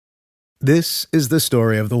This is the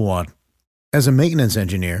story of the one. As a maintenance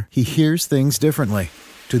engineer, he hears things differently.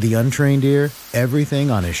 To the untrained ear,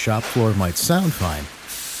 everything on his shop floor might sound fine,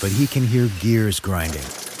 but he can hear gears grinding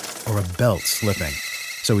or a belt slipping.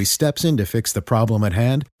 So he steps in to fix the problem at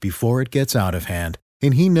hand before it gets out of hand.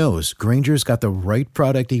 And he knows Grainger's got the right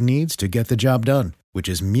product he needs to get the job done, which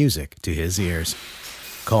is music to his ears.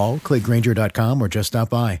 Call, click Grainger.com, or just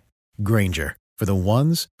stop by. Grainger, for the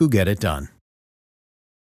ones who get it done.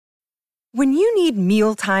 When you need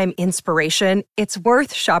mealtime inspiration, it's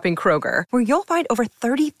worth shopping Kroger, where you'll find over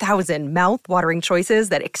 30,000 mouth-watering choices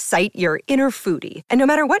that excite your inner foodie. And no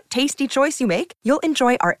matter what tasty choice you make, you'll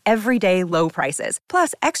enjoy our everyday low prices,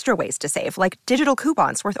 plus extra ways to save, like digital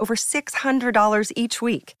coupons worth over $600 each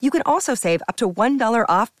week. You can also save up to $1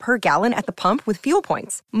 off per gallon at the pump with fuel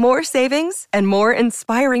points. More savings and more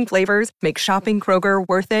inspiring flavors make shopping Kroger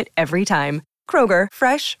worth it every time. Kroger,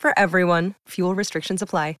 fresh for everyone. Fuel restrictions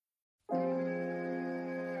apply.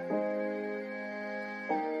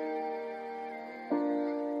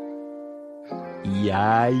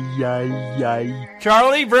 Yay.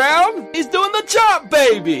 Charlie Brown? He's doing the chop,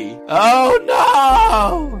 baby! Oh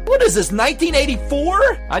no! What is this,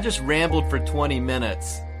 1984? I just rambled for 20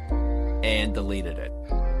 minutes and deleted it.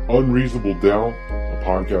 Unreasonable Doubt, a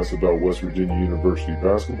podcast about West Virginia University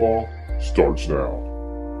basketball, starts now.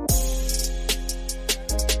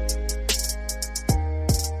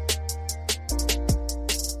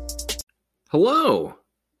 Hello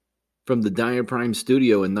from the Dyer Prime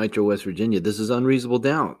studio in Nitro, West Virginia. This is Unreasonable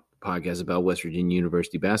Doubt, a podcast about West Virginia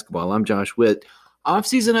University basketball. I'm Josh Witt.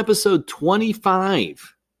 Offseason episode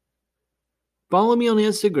 25. Follow me on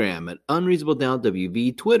Instagram at Unreasonable Doubt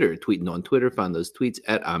WV, Twitter, tweeting on Twitter. Find those tweets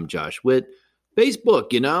at I'm Josh Witt.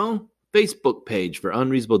 Facebook, Facebook page for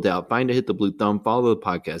Unreasonable Doubt. Find it, hit the blue thumb, follow the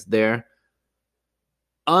podcast there.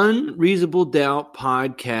 Unreasonable Doubt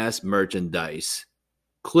podcast merchandise.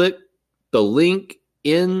 Click the link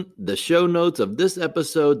in the show notes of this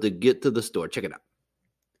episode to get to the store. Check it out.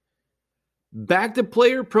 Back to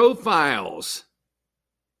player profiles.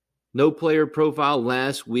 No player profile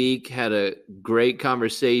last week. Had a great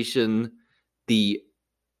conversation. The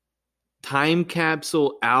time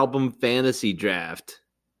capsule album fantasy draft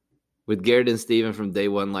with Garrett and Steven from Day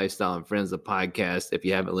One Lifestyle and Friends, the podcast. If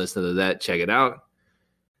you haven't listened to that, check it out.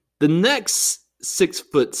 The next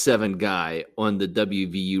 6'7" guy on the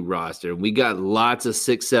WVU roster. We got lots of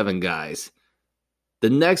 6'7" guys. The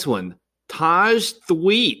next one, Taj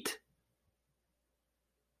Thweet.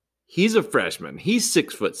 He's a freshman. He's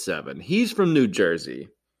 6'7". He's from New Jersey.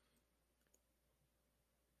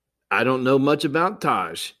 I don't know much about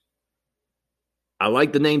Taj. I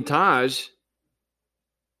like the name Taj.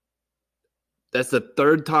 That's the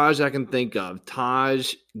third Taj I can think of.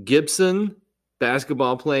 Taj Gibson,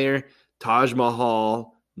 basketball player. Taj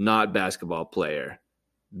Mahal, not basketball player.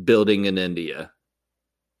 Building in India.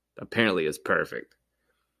 Apparently it's perfect.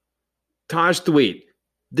 Taj Thweet.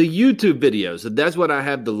 The YouTube videos, that's what I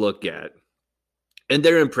have to look at. And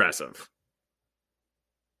they're impressive.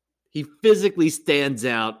 He physically stands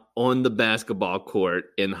out on the basketball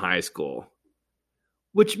court in high school,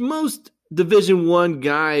 which most Division I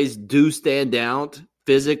guys do stand out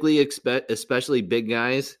physically, especially big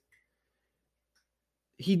guys.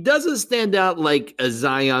 He doesn't stand out like a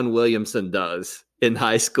Zion Williamson does in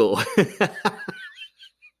high school.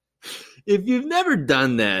 If you've never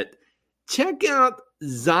done that, check out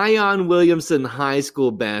Zion Williamson high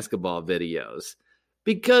school basketball videos.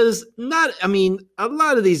 Because a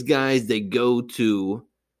lot of these guys, they go to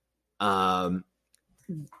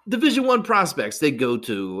Division I prospects. They go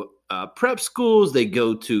to prep schools. They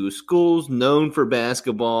go to schools known for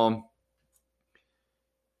basketball.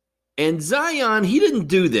 And Zion, he didn't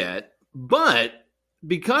do that, but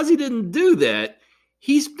because he didn't do that,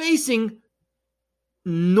 he's facing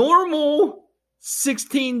normal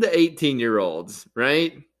 16 to 18-year-olds,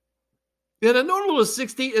 right? And a normal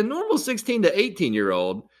 16 to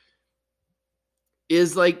 18-year-old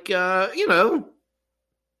is like, 5'10",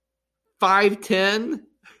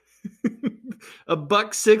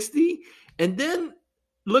 $160. And then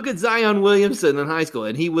look at Zion Williamson in high school,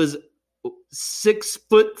 and he was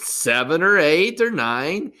 6'7" or 8 or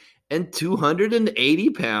 9 and 280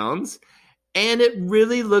 pounds. And it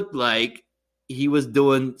really looked like he was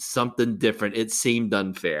doing something different. It seemed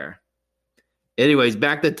unfair. Anyways,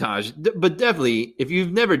 back to Taj. But definitely, if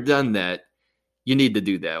you've never done that, you need to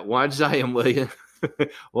do that. Watch Zion Williams.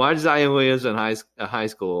 Watch Zion Williams in high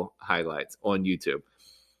school highlights on YouTube.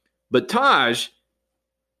 But Taj,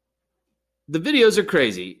 the videos are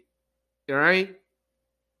crazy. All right?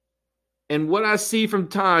 And what I see from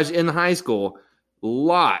Taj in high school,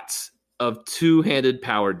 lots of two-handed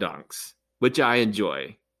power dunks, which I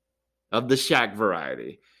enjoy, of the Shaq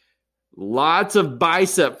variety. Lots of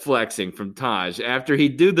bicep flexing from Taj after he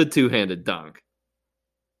do the two-handed dunk.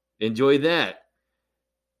 Enjoy that.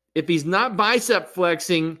 If he's not bicep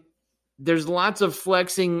flexing, there's lots of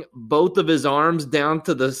flexing both of his arms down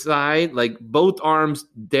to the side, like both arms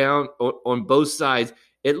down on both sides.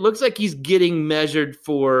 It looks like he's getting measured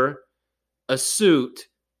for a suit,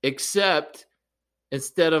 except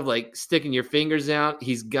instead of like sticking your fingers out,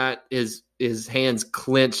 he's got his hands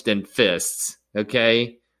clenched in fists,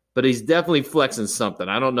 okay? But he's definitely flexing something.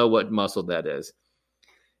 I don't know what muscle that is.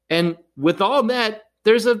 And with all that,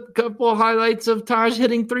 there's a couple of highlights of Taj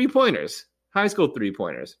hitting three-pointers, high school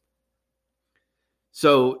three-pointers.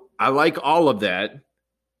 So I like all of that.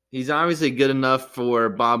 He's obviously good enough for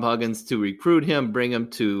Bob Huggins to recruit him, bring him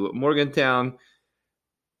to Morgantown.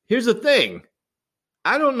 Here's the thing.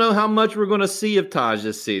 I don't know how much we're going to see of Taj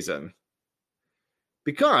this season.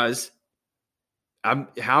 Because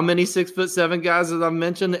how many 6'7" guys as I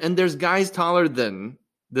mentioned? And there's guys taller than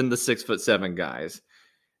the 6'7" guys.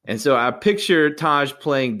 And so I picture Taj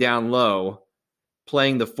playing down low,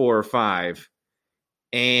 playing the 4 or 5.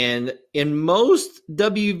 And in most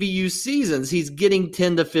WVU seasons, he's getting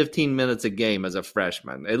 10 to 15 minutes a game as a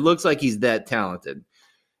freshman. It looks like he's that talented.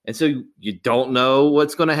 And so you don't know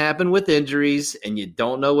what's going to happen with injuries, and you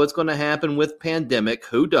don't know what's going to happen with pandemic.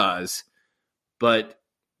 Who does? But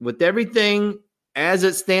with everything as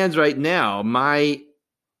it stands right now, my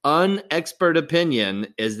unexpert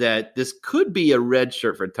opinion is that this could be a red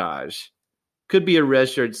shirt for Taj. Could be a red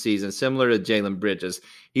shirt season, similar to Jalen Bridges.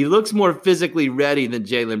 He looks more physically ready than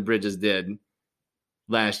Jalen Bridges did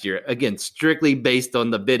last year. Again, strictly based on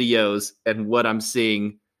the videos and what I'm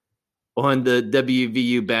seeing on the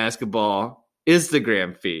WVU basketball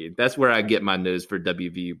Instagram feed. That's where I get my news for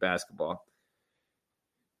WVU basketball.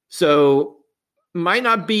 So, might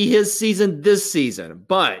not be his season this season,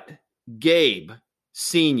 but Gabe,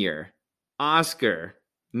 Senior, Oscar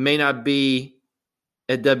may not be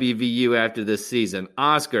at WVU after this season.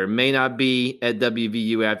 Oscar may not be at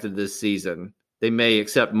WVU after this season. They may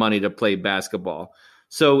accept money to play basketball.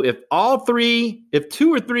 So if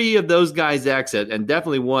two or three of those guys exit, and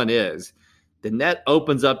definitely one is, then that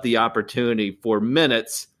opens up the opportunity for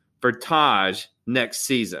minutes for Taj next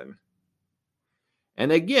season.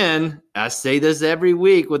 And again, I say this every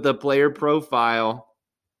week with the player profile.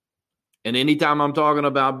 And anytime I'm talking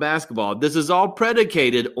about basketball, this is all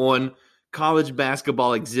predicated on college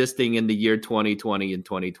basketball existing in the year 2020 and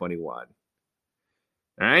 2021.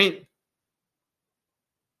 All right?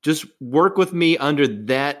 Just work with me under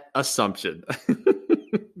that assumption.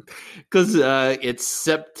 Because it's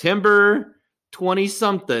September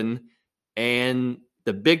 20-something, and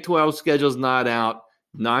the Big 12 schedule's not out.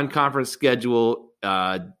 Non-conference schedule,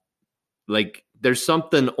 there's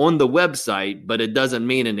something on the website, but it doesn't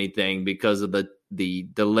mean anything because of the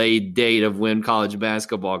delayed date of when college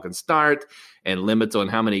basketball can start and limits on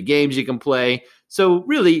how many games you can play. So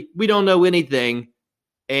really, we don't know anything,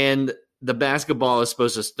 and the basketball is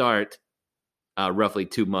supposed to start roughly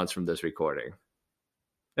 2 months from this recording.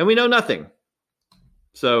 And we know nothing.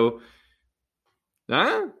 So,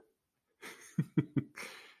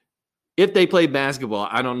 if they play basketball,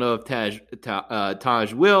 I don't know if Taj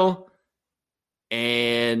will.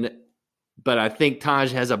 But I think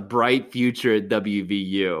Taj has a bright future at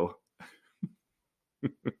WVU.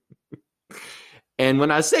 And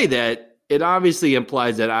when I say that, it obviously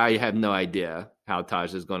implies that I have no idea how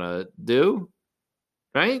Taj is going to do,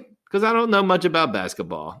 right? Because I don't know much about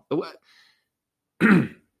basketball.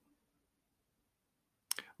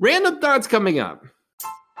 Random thoughts coming up.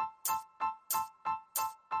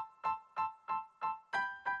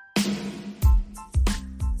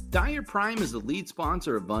 Dyer Prime is the lead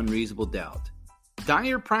sponsor of Unreasonable Doubt.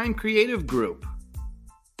 Dyer Prime Creative Group.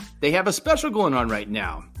 They have a special going on right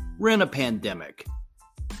now. We're in a pandemic.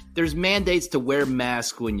 There's mandates to wear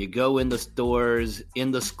masks when you go in the stores,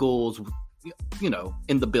 in the schools,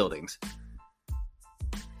 in the buildings.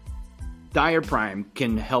 Dyer Prime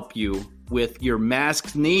can help you with your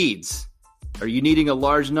mask needs. Are you needing a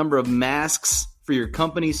large number of masks for your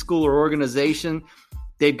company, school, or organization?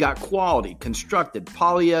 They've got quality, constructed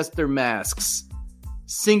polyester masks.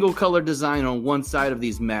 Single color design on one side of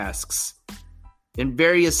these masks. In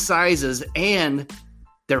various sizes, and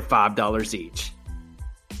they're $5 each.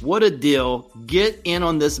 What a deal. Get in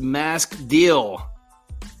on this mask deal.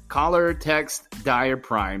 Call or text Dyer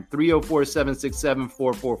Prime,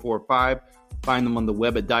 304-767-4445. Find them on the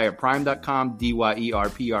web at dyerprime.com,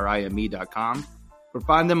 dyerprime.com. Or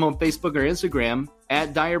find them on Facebook or Instagram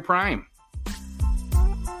at Dyer Prime.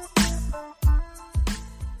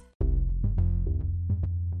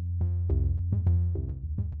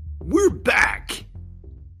 back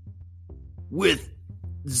with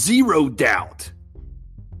zero doubt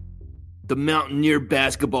the Mountaineer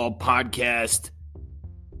Basketball Podcast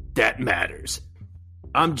that matters.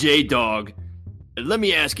 I'm J-Dog, and let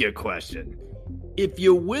me ask you a question. If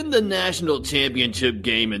you win the national championship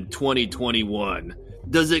game in 2021,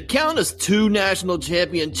 does it count as 2 national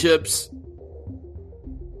championships?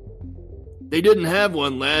 They didn't have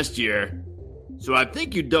one last year, so I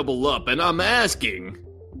think you double up. And I'm asking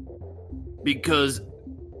because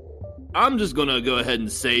I'm just going to go ahead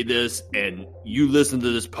and say this, and you listen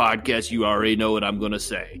to this podcast, you already know what I'm going to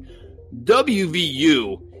say.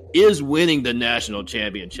 WVU is winning the national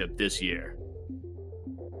championship this year.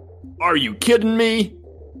 Are you kidding me?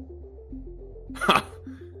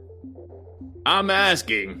 I'm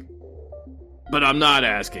asking, but I'm not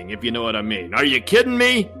asking, if you know what I mean. Are you kidding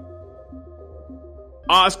me?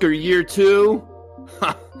 Oscar year 2?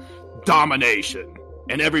 Domination.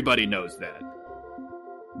 And everybody knows that.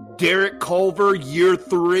 Derek Culver year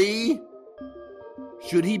 3?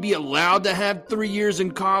 Should he be allowed to have 3 years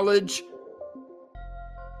in college?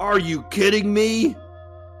 Are you kidding me?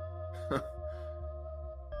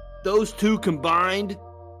 Those 2 combined,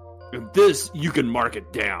 this, you can mark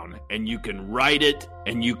it down, and you can write it,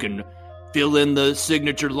 and you can fill in the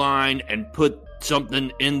signature line and put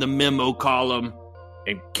something in the memo column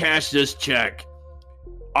and cash this check.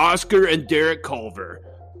 Oscar and Derek Culver,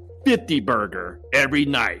 50 burger every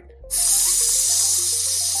night.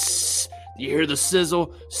 Do you hear the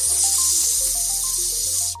sizzle?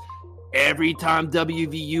 Every time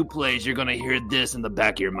WVU plays, you're going to hear this in the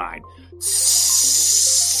back of your mind.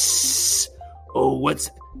 Oh, what's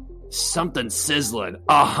something sizzling?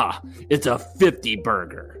 It's a 50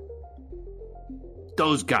 burger.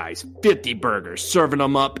 Those guys, 50 burgers, serving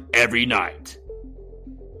them up every night.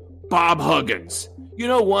 Bob Huggins. You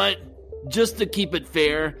know what? Just to keep it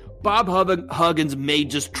fair, Bob Huggins may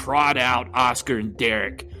just trot out Oscar and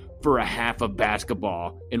Derek for a half of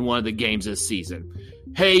basketball in one of the games this season.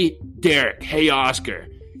 Hey, Derek. Hey, Oscar.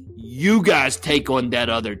 You guys take on that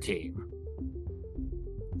other team.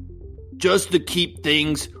 Just to keep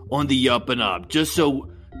things on the up and up. Just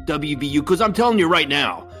so WVU, because I'm telling you right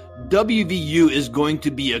now, WVU is going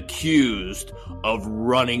to be accused of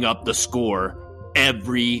running up the score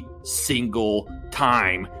every single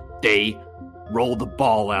time they roll the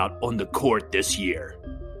ball out on the court this year.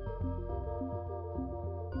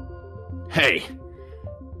 Hey,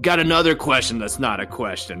 got another question that's not a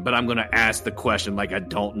question, but I'm going to ask the question like I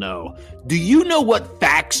don't know. Do you know what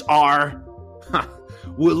facts are?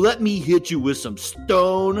 Well, let me hit you with some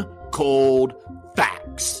stone cold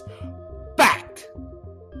facts. Fact.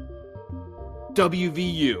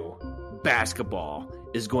 WVU basketball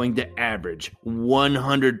is going to average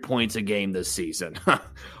 100 points a game this season.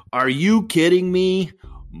 Are you kidding me?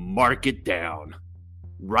 Mark it down.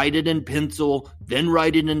 Write it in pencil, then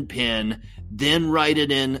write it in pen, then write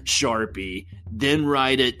it in Sharpie, then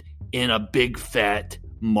write it in a big fat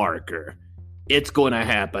marker. It's going to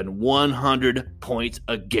happen. 100 points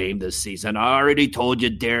a game this season. I already told you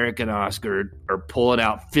Derek and Oscar are pulling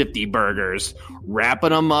out 50 burgers,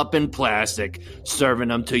 wrapping them up in plastic, serving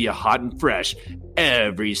them to you hot and fresh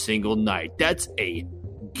every single night. That's a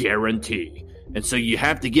guarantee. And so you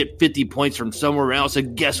have to get 50 points from somewhere else.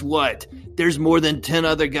 And guess what? There's more than 10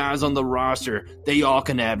 other guys on the roster. They all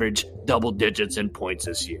can average double digits in points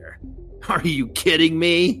this year. Are you kidding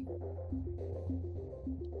me?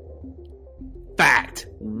 Fact.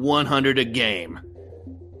 100 a game.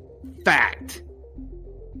 Fact.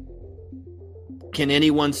 Can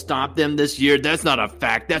anyone stop them this year? That's not a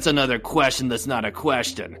fact. That's another question that's not a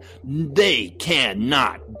question. They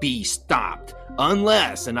cannot be stopped.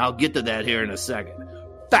 Unless, and I'll get to that here in a second.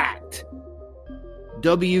 Fact.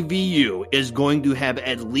 WVU is going to have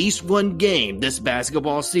at least one game this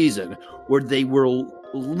basketball season where they will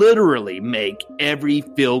literally make every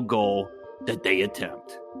field goal that they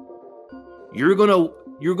attempt. You're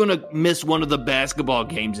gonna miss one of the basketball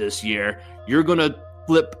games this year. You're gonna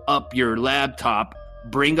flip up your laptop,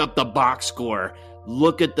 bring up the box score,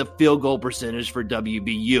 look at the field goal percentage for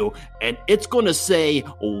WVU, and it's gonna say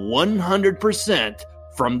 100%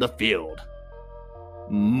 from the field.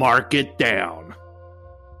 Mark it down.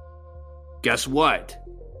 Guess what?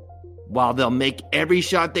 While they'll make every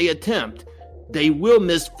shot they attempt, they will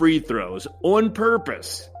miss free throws on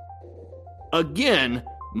purpose. Again,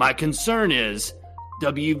 my concern is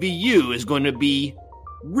WVU is going to be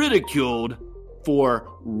ridiculed for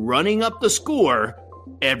running up the score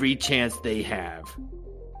every chance they have.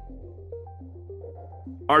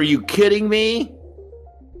 Are you kidding me?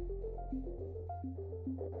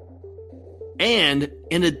 And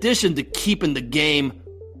in addition to keeping the game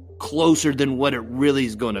closer than what it really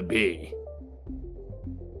is going to be.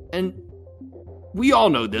 And we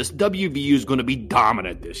all know this. WVU is going to be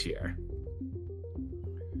dominant this year.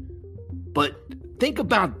 But think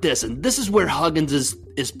about this, and this is where Huggins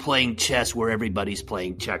is playing chess where everybody's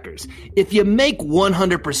playing checkers. If you make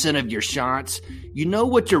 100% of your shots, you know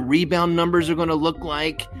what your rebound numbers are going to look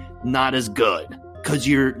like? Not as good, because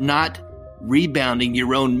you're not rebounding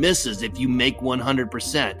your own misses if you make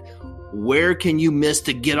 100%. Where can you miss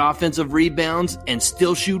to get offensive rebounds and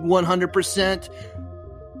still shoot 100%?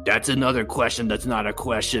 That's another question that's not a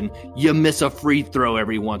question. You miss a free throw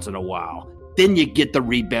every once in a while. Then you get the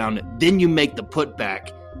rebound. Then you make the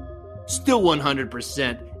putback. Still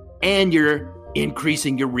 100%. And you're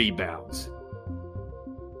increasing your rebounds.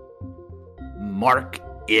 Mark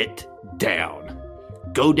it down.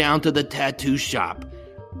 Go down to the tattoo shop.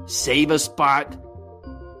 Save a spot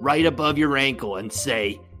right above your ankle and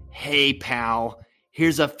say, "Hey, pal,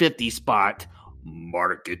 here's a 50 spot.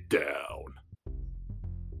 Mark it down."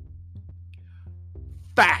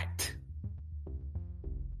 Fact.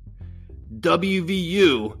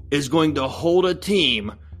 WVU is going to hold a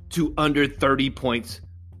team to under 30 points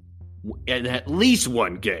in at least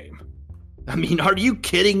one game. I mean, are you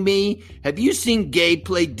kidding me? Have you seen Gabe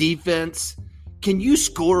play defense? Can you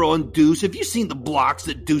score on Deuce? Have you seen the blocks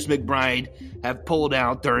that Deuce McBride have pulled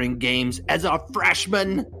out during games as a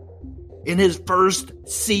freshman in his first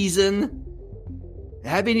season? I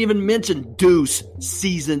haven't even mentioned Deuce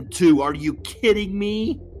season 2. Are you kidding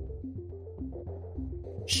me?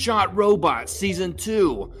 Shot Robot season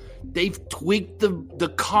 2. They've tweaked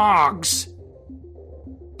the cogs.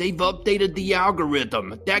 They've updated the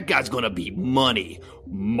algorithm. That guy's going to be money.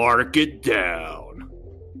 Mark it down.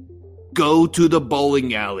 Go to the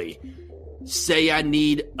bowling alley. Say I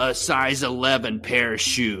need a size 11 pair of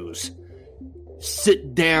shoes.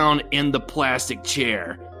 Sit down in the plastic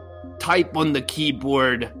chair. Type on the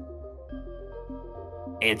keyboard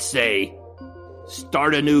and say,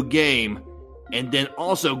 "Start a new game." And then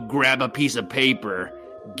also grab a piece of paper,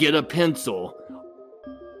 get a pencil,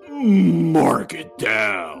 mark it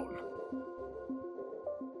down.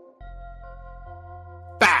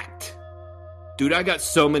 Fact. Dude, I got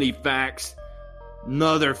so many facts.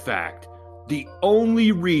 Another fact. The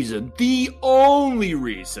only reason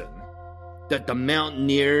that the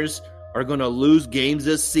Mountaineers are going to lose games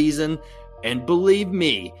this season, and believe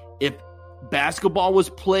me, if basketball was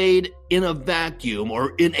played in a vacuum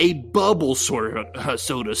or in a bubble, so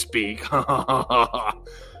to speak,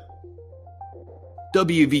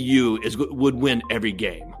 WVU would win every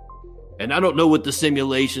game. And I don't know what the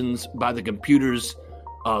simulations by the computers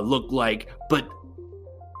look like, but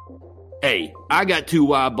hey, I got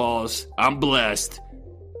 2 eyeballs. I'm blessed.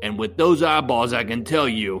 And with those eyeballs, I can tell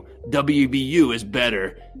you WVU is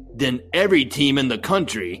better than every team in the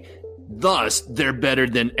country. Thus, they're better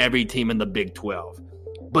than every team in the Big 12.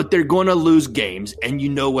 But they're going to lose games, and you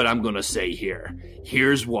know what I'm going to say here.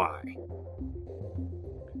 Here's why.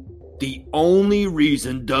 The only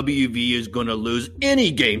reason WVU is going to lose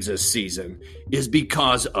any games this season is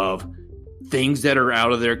because of things that are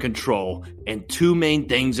out of their control, and 2 main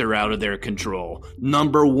things are out of their control.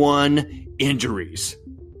 Number 1, injuries.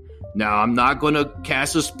 Now, I'm not going to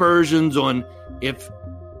cast aspersions on if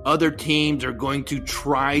other teams are going to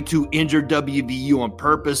try to injure WVU on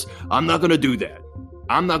purpose. I'm not going to do that.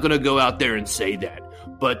 I'm not going to go out there and say that.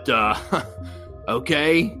 But,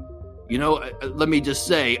 okay, you know, let me just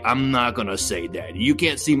say, I'm not going to say that. You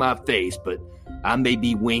can't see my face, but I may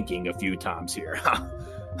be winking a few times here.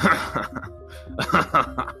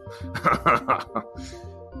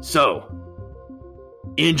 So,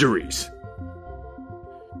 injuries.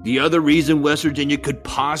 The other reason West Virginia could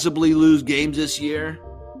possibly lose games this year?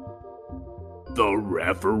 The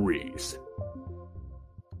referees.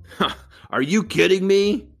 Are you kidding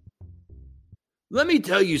me? Let me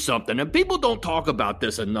tell you something, and people don't talk about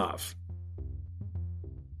this enough.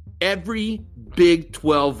 Every Big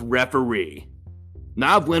 12 referee,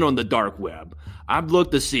 now I've went on the dark web, I've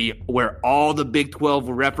looked to see where all the Big 12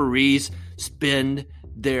 referees spend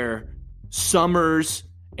their summers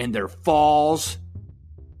and their falls.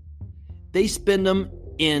 They spend them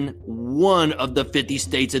in one of the 50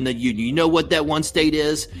 states in the union. You know what that one state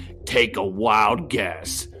is? Take a wild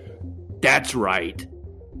guess. That's right.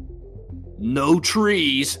 No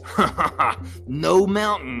trees. No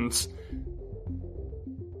mountains.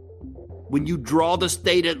 When you draw the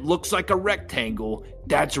state, it looks like a rectangle.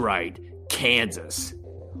 That's right. Kansas.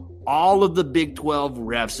 All of the Big 12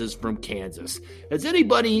 refs is from Kansas. Has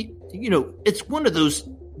anybody, it's one of those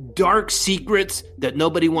dark secrets that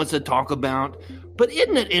nobody wants to talk about. But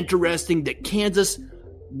isn't it interesting that Kansas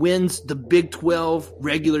wins the Big 12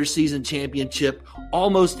 regular season championship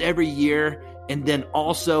almost every year, and then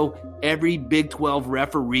also every Big 12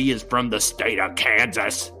 referee is from the state of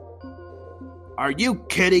Kansas? Are you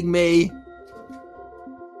kidding me?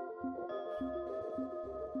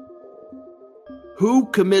 Who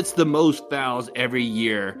commits the most fouls every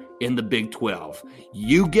year in the Big 12?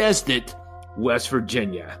 You guessed it, West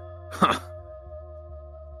Virginia. Huh.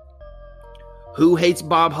 Who hates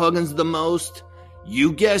Bob Huggins the most?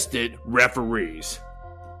 You guessed it, referees.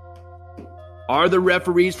 Are the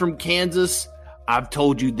referees from Kansas? I've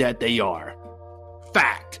told you that they are.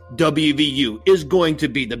 Fact, WVU is going to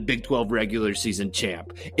be the Big 12 regular season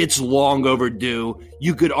champ. It's long overdue.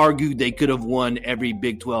 You could argue they could have won every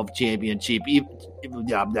Big 12 championship. You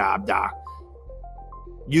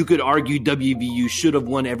could argue WVU should have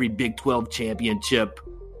won every Big 12 championship,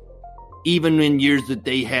 even in years that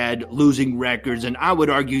they had losing records. And I would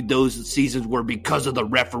argue those seasons were because of the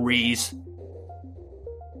referees.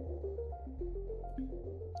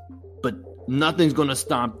 But nothing's going to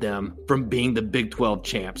stop them from being the Big 12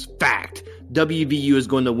 champs. Fact, WVU is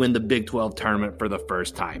going to win the Big 12 tournament for the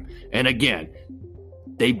first time. And again,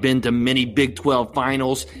 they've been to many Big 12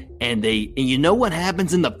 finals, and you know what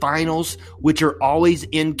happens in the finals, which are always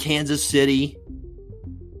in Kansas City?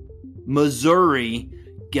 Missouri.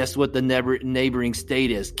 Guess what the neighboring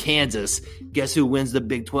state is? Kansas. Guess who wins the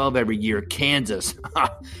Big 12 every year? Kansas.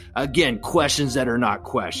 Again, questions that are not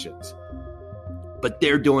questions. But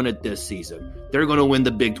they're doing it this season. They're going to win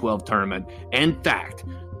the Big 12 tournament. In fact,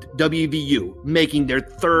 WVU making their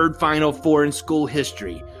third Final Four in school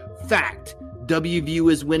history. Fact,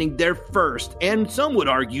 WVU is winning their first, and some would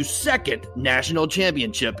argue second, national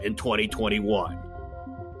championship in 2021.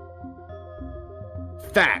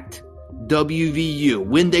 Fact, WVU,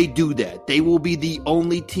 when they do that, they will be the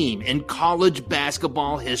only team in college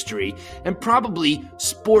basketball history and probably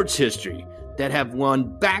sports history that have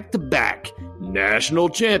won back-to-back national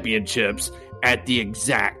championships at the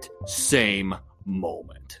exact same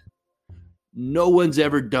moment. No one's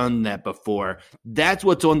ever done that before. That's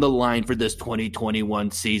what's on the line for this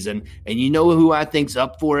 2021 season. And you know who I think's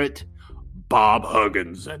up for it? Bob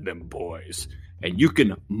Huggins and them boys. And you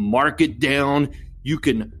can mark it down. You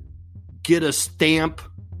can get a stamp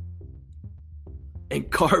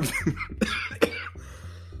and carve.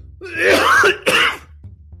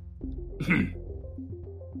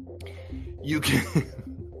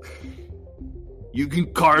 You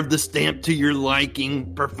can carve the stamp to your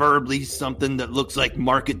liking, preferably something that looks like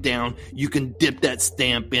mark it down. You can dip that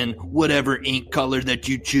stamp in whatever ink color that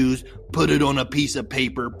you choose, put it on a piece of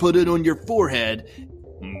paper, put it on your forehead,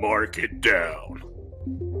 mark it down.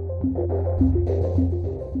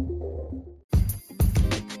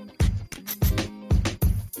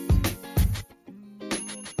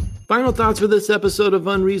 Final thoughts for this episode of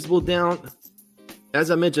Unreasonable Doubt.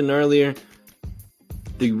 As I mentioned earlier,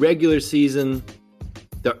 the regular season,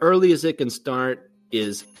 the earliest it can start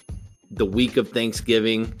is the week of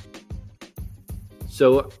Thanksgiving.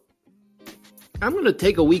 So I'm going to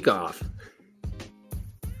take a week off.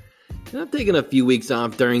 And I'm taking a few weeks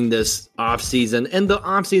off during this off season, and the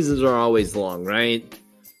off seasons are always long, right?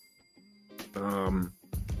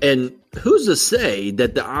 And who's to say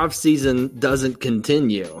that the off season doesn't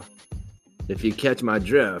continue? If you catch my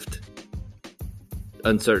drift,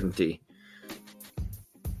 uncertainty.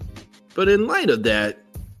 But in light of that,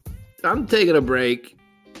 I'm taking a break.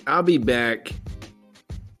 I'll be back.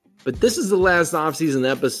 But this is the last off-season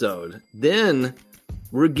episode. Then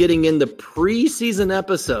we're getting into preseason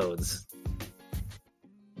episodes.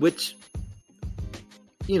 Which,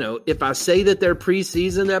 you know, if I say that they're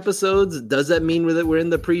preseason episodes, does that mean that we're in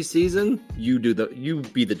the preseason? You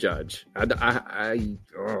be the judge.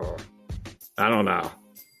 I don't know.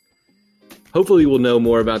 Hopefully we'll know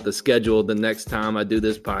more about the schedule the next time I do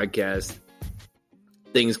this podcast.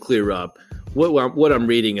 Things clear up. What I'm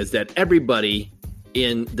reading is that everybody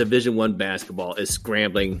in Division I basketball is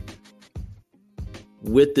scrambling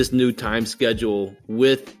with this new time schedule,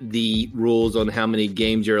 with the rules on how many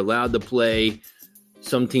games you're allowed to play.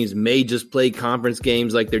 Some teams may just play conference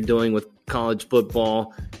games like they're doing with college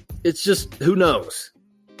football. It's just, who knows?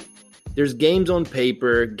 There's games on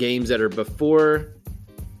paper, games that are before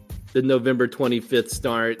the November 25th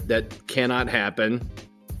start that cannot happen,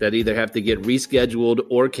 that either have to get rescheduled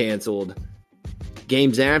or canceled.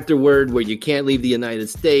 Games afterward where you can't leave the United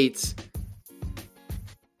States.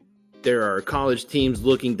 There are college teams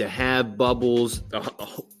looking to have bubbles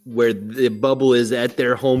where the bubble is at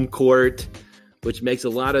their home court, which makes a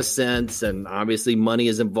lot of sense, and obviously money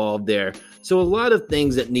is involved there. So a lot of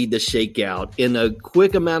things that need to shake out in a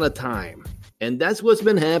quick amount of time. And that's what's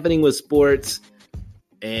been happening with sports.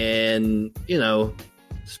 And,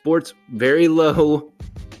 sports very low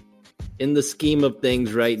in the scheme of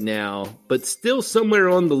things right now, but still somewhere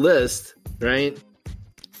on the list, right?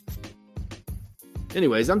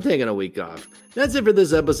 Anyways, I'm taking a week off. That's it for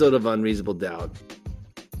this episode of Unreasonable Doubt.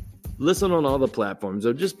 Listen on all the platforms,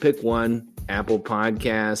 or just pick one. Apple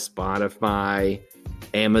Podcasts, Spotify,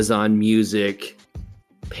 Amazon Music,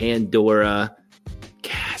 Pandora,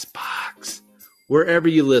 Castbox. Wherever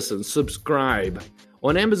you listen, subscribe.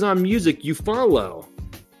 On Amazon Music, you follow.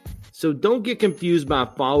 So don't get confused by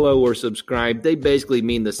follow or subscribe. They basically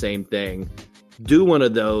mean the same thing. Do one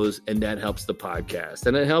of those, and that helps the podcast.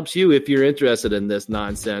 And it helps you, if you're interested in this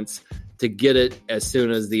nonsense, to get it as soon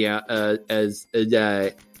as the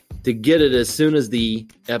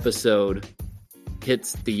episode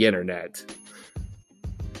hits the internet.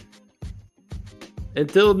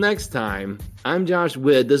 Until next time, I'm Josh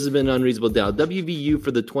Witt. This has been Unreasonable Doubt. WVU for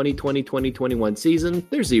the 2020-2021 season.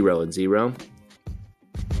 They're 0-0.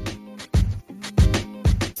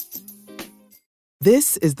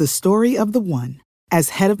 This is the story of the one. As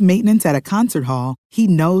head of maintenance at a concert hall, he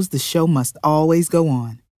knows the show must always go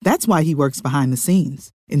on. That's why he works behind the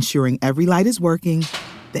scenes, ensuring every light is working,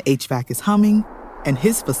 the HVAC is humming, and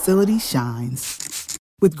his facility shines.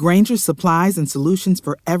 With Grainger's supplies and solutions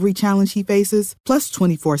for every challenge he faces, plus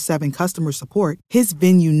 24/7 customer support, his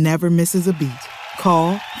venue never misses a beat.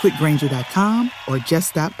 Call quickgrainger.com or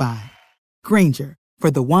just stop by. Grainger,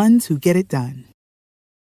 for the ones who get it done.